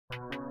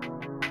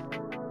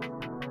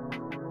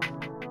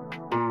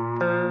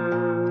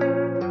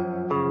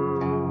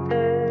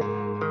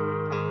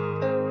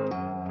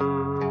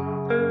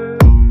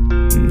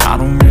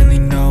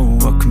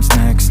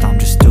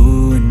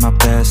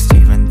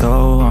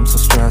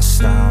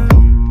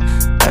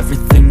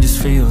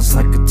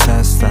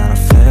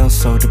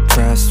so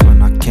depressed when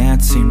I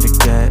can't seem to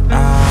get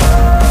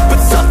out.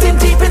 But something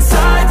deep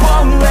inside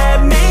won't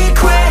let me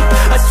quit.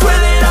 I swear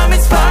that I'm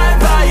inspired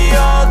by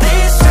all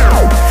this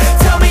shit.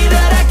 Tell me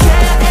that I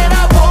can't and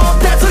I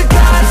won't. That's what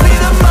guides me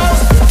the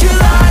most. Your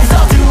lies,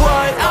 I'll do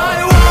what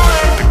I want.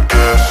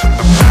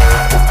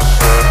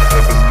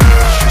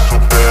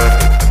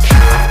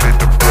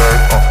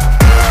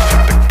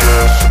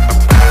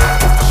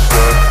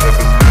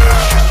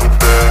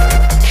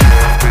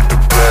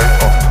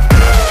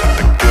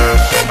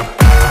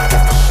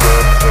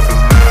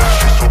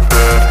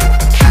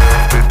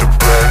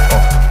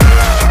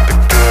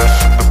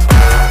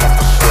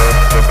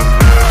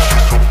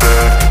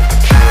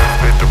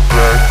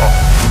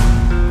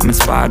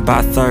 Inspired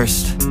by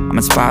thirst, I'm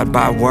inspired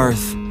by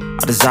worth.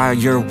 I desire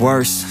your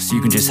worst, so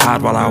you can just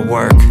hide while I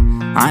work.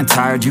 I ain't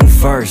tired, you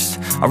first.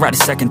 I'll write a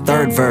second,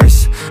 third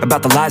verse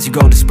about the lies you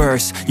go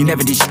disperse. You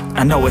never did shit,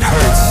 I know it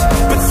hurts.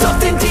 But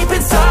something deep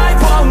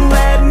inside won't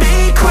let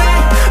me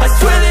quit. I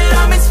swear that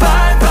I'm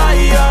inspired by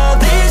all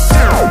this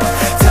shit.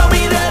 Tell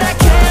me that I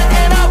can't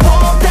and I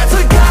won't. That's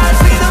what guides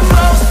me the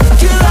most.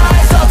 Your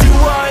lies, I'll do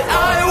what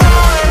I want.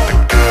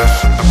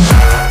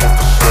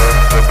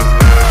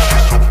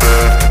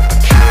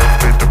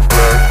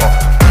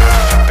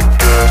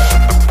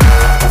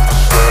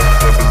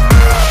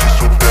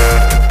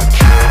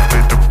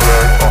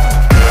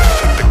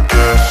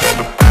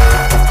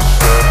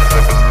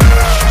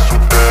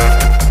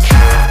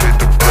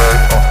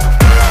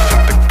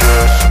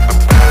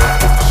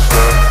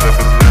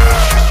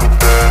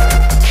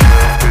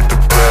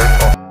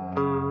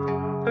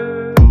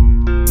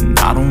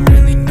 I don't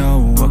really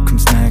know what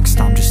comes next.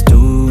 I'm just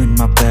doing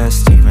my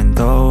best, even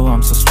though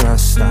I'm so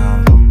stressed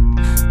out.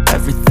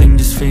 Everything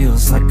just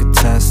feels like a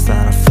test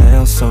that I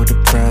fail, so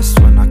depressed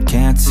when I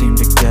can't seem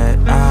to get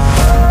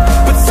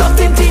out. But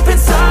something deep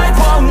inside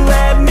won't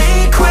let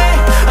me quit.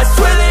 I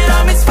swear that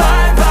I'm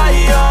inspired by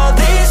all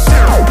this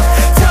shit.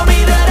 Tell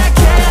me that I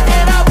can't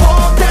and I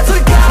won't. That's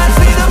what guides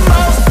me the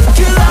most.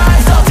 Your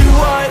lies, I'll do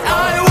what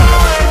I want.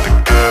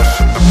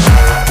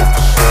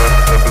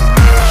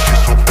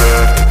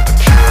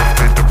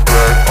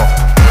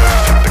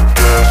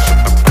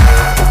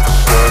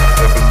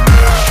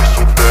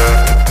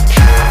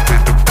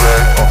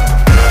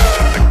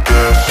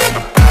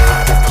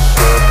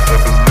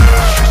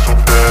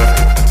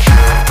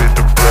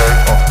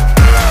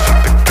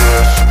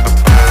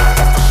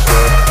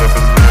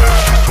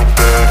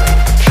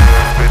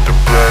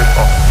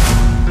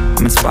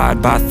 I'm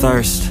inspired by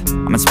thirst,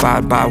 I'm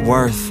inspired by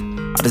worth.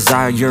 I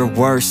desire your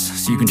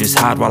worst, so you can just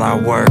hide while I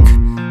work.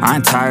 I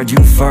ain't tired,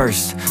 you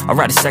first. I'll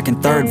write a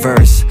second, third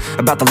verse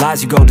about the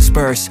lies you go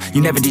disperse.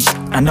 You never did shit,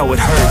 I know it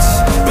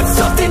hurts. But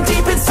something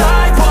deep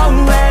inside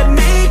won't let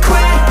me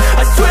quit.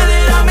 I swear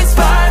that I'm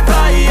inspired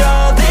by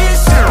all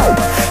this shit.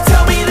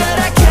 Tell me that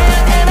I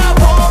can't and I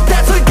won't.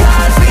 That's what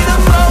guides me the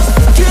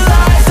most. Your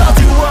lies, I'll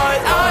do what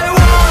I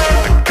want.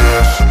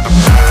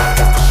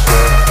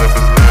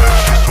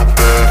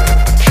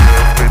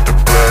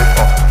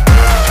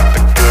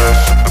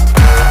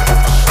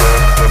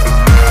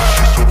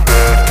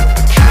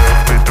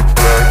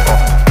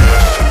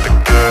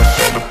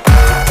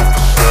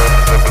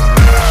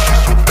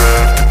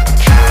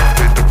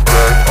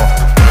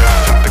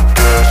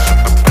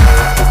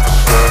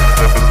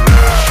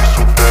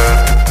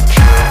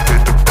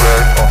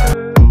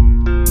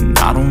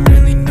 I don't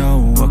really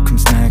know what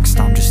comes next.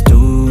 I'm just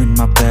doing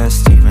my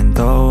best, even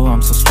though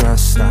I'm so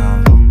stressed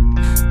out.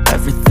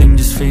 Everything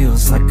just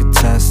feels like a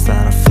test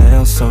that I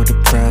fail, so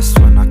depressed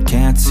when I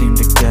can't seem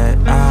to get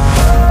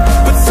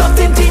out. But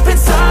something deep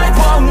inside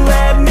won't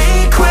let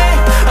me quit.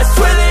 I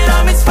swear that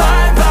I'm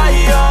inspired by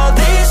all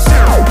this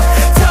shit.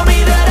 Tell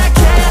me that I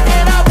can't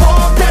and I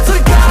won't. That's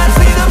what guides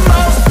me the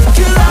most.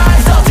 Your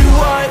lies, I'll do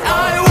what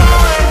I want.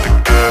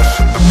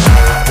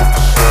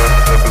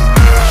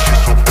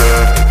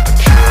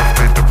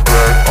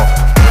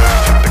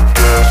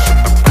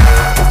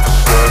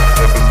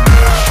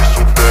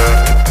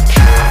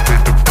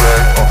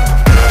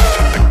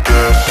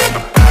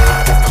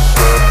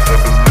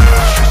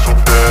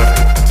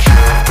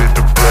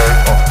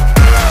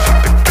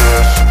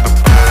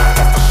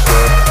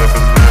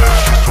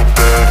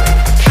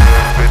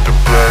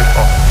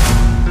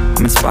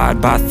 I'm inspired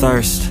by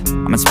thirst,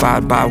 I'm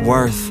inspired by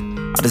worth.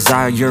 I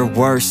desire your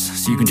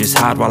worst, so you can just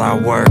hide while I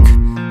work.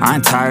 I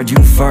ain't tired, you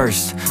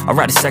first. I'll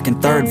write a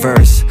second, third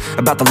verse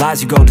about the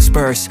lies you go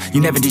disperse.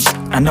 You never did shit,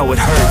 I know it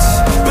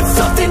hurts. But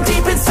something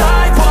deep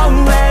inside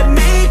won't let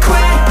me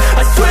quit.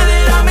 I swear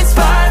that I'm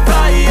inspired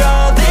by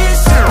all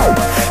this shit.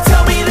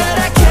 Tell me that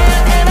I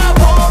can't and I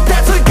won't.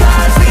 That's what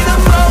guides me the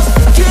most.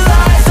 Your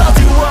lies, I'll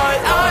do what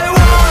I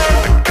want.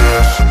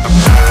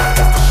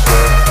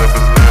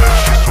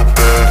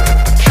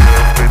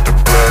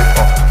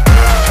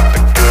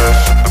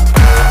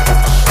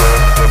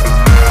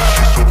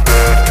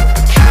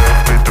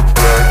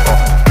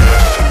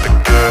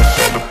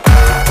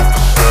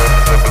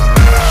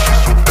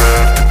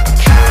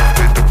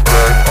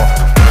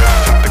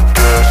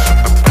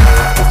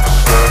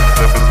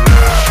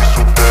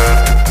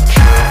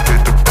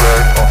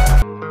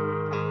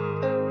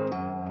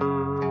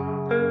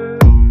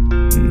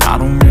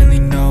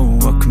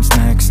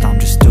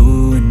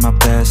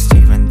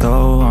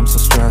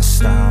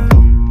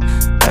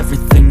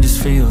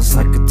 feels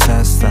like a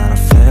test that I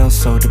fail,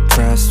 so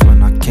depressed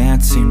when I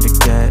can't seem to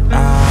get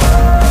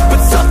out.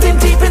 But something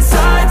deep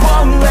inside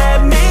won't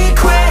let me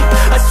quit.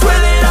 I swear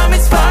that I'm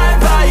inspired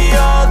by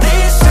all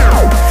this shit.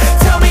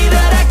 Tell me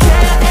that I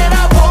can't and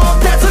I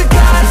won't. That's what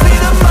guides me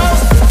the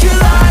most. Your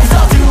lies,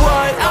 I'll do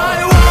what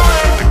I want.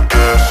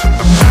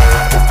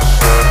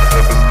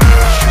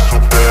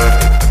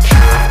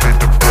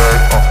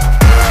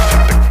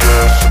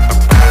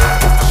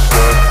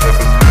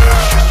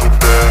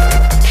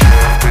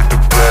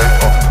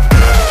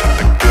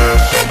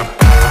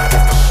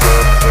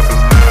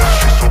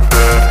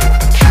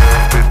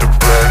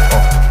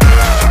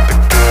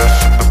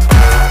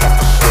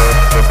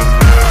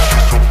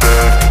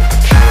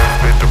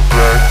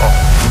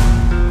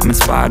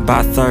 Inspired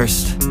by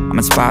thirst, I'm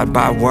inspired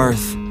by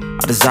worth.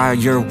 I desire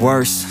your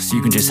worst, so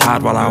you can just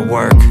hide while I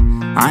work.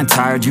 I ain't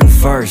tired, you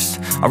first.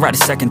 I'll write a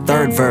second,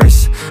 third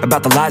verse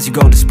about the lies you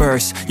go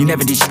disperse. You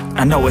never did shit,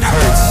 I know it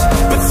hurts.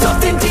 But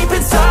something deep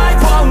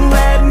inside won't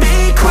let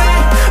me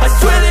quit. I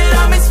swear that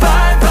I'm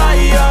inspired by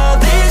all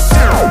this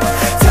shit.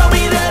 Tell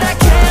me that I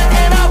can't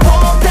and I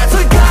won't. That's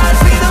what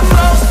guides me the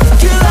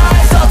most. Your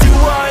lies, I'll do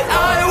what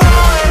I want.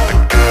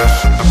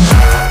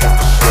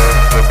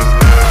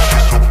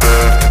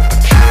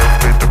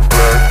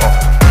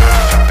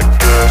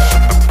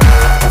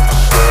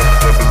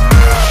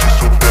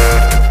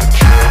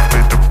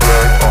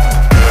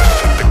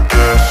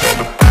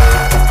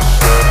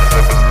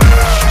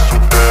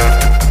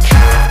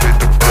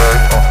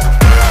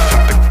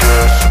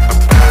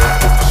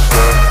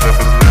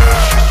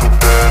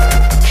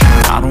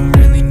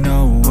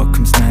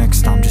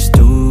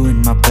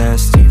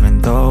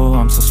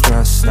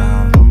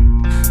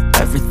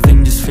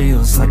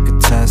 Feels like a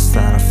test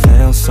that I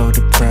fail, so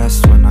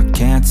depressed when I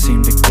can't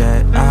seem to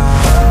get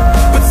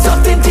out. But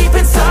something deep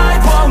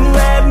inside won't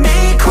let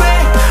me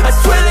quit. I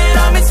swear that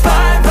I'm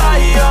inspired by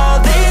all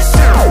this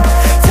shit.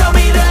 Tell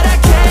me that I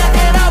can't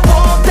and I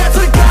won't. That's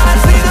what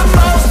guides me the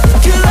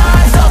most. Your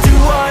lies, I'll do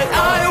what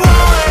I want.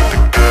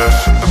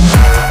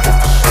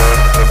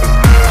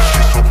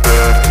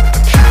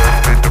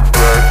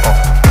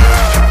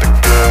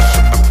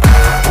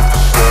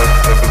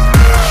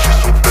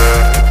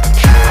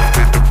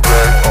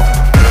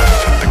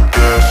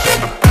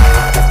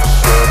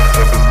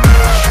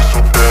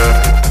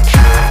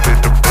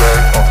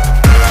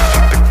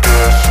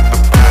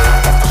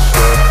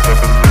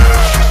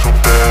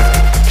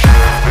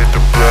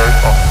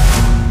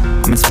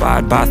 I'm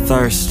inspired by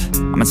thirst,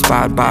 I'm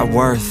inspired by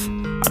worth.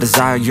 I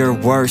desire your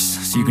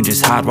worst, so you can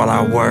just hide while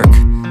I work.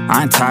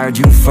 I ain't tired,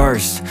 you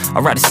first.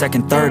 I'll write a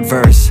second, third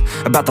verse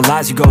about the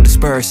lies you go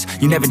disperse.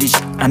 You never did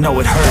shit, I know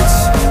it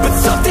hurts. But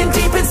something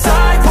deep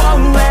inside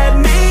won't let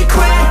me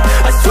quit.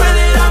 I swear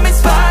that I'm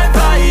inspired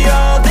by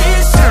all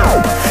this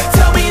shit.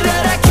 Tell me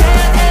that I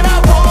can't and I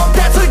won't.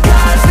 That's what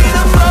guides me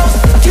the most.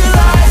 Your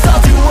lies,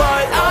 I'll do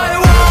what I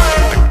want.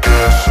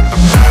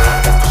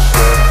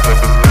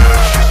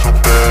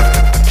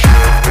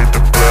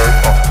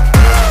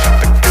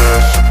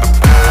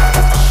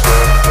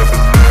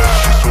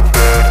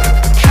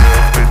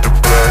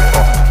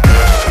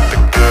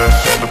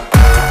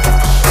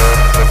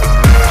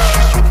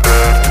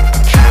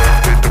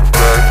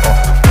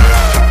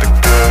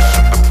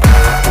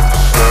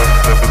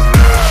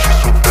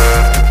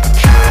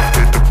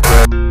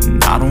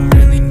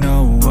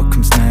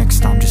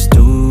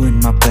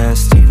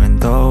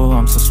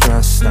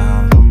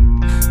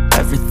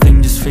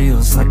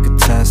 Feels like a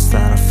test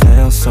that I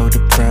fail, so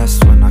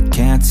depressed when I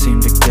can't seem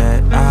to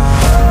get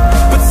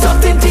out. But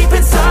something deep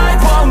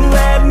inside won't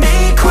let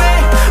me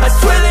quit. I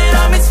swear that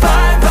I'm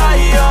inspired by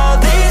all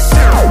this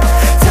shit.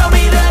 Tell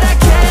me that I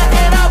can't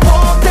and I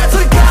won't. That's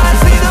what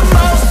guides me the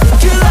most.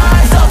 Your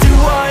lies, I'll do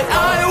what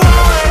I want.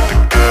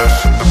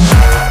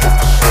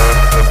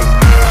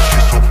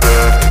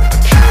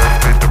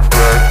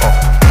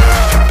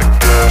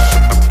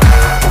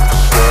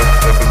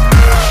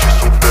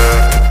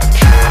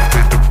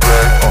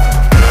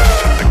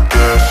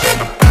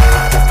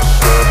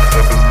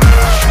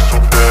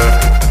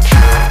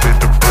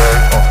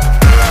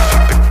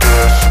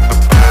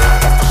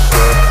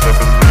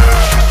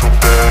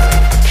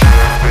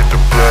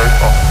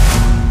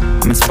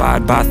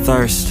 Inspired by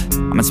thirst,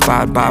 I'm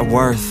inspired by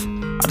worth.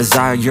 I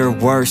desire your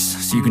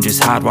worst, so you can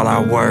just hide while I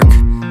work.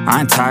 I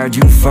ain't tired,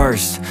 you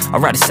first. I'll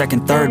write a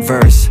second, third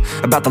verse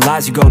about the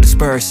lies you go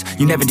disperse.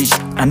 You never did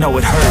shit, I know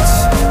it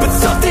hurts. But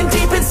something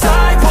deep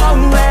inside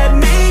won't let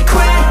me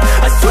quit.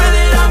 I swear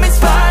that I'm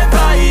inspired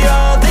by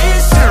all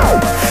this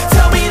shit.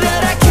 Tell me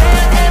that I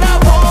can't and I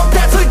won't.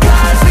 That's what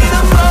guides me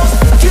the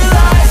most. Your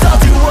lies, I'll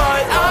do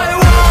what I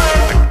want.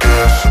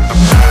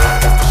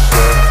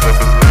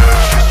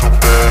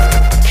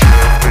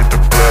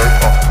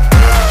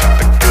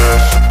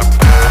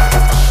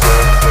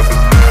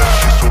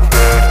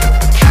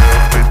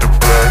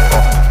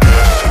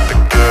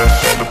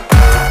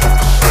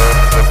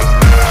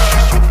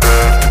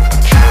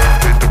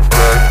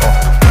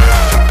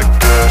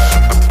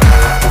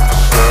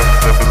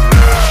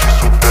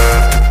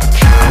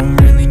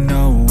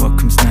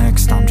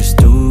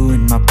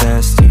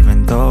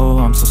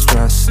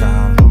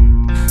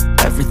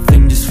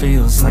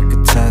 feels like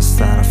a test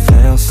that I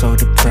fail, so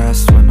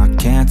depressed when I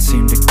can't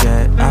seem to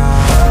get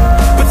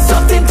out. But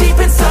something deep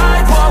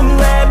inside won't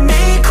let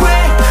me quit.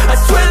 I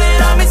swear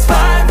that I'm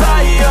inspired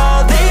by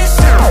all this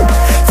shit.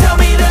 Tell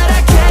me that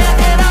I can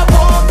and I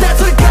won't.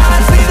 That's what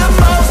guides me the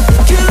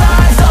most. Your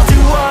lies, I'll do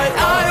what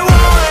I want.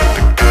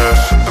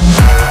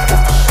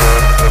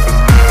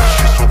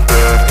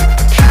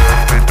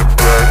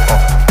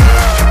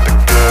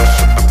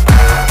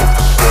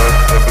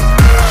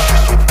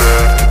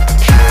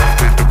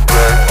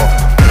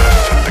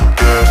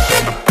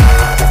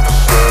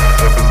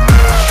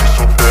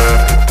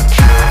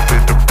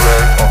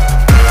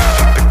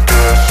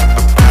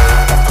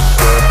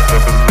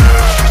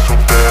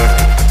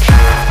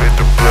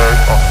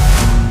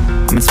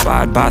 I'm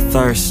inspired by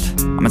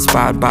thirst, I'm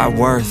inspired by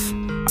worth.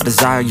 I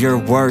desire your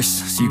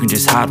worst, so you can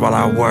just hide while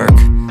I work.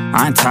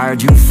 I ain't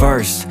tired, you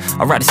first.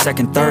 I'll write a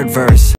second, third verse.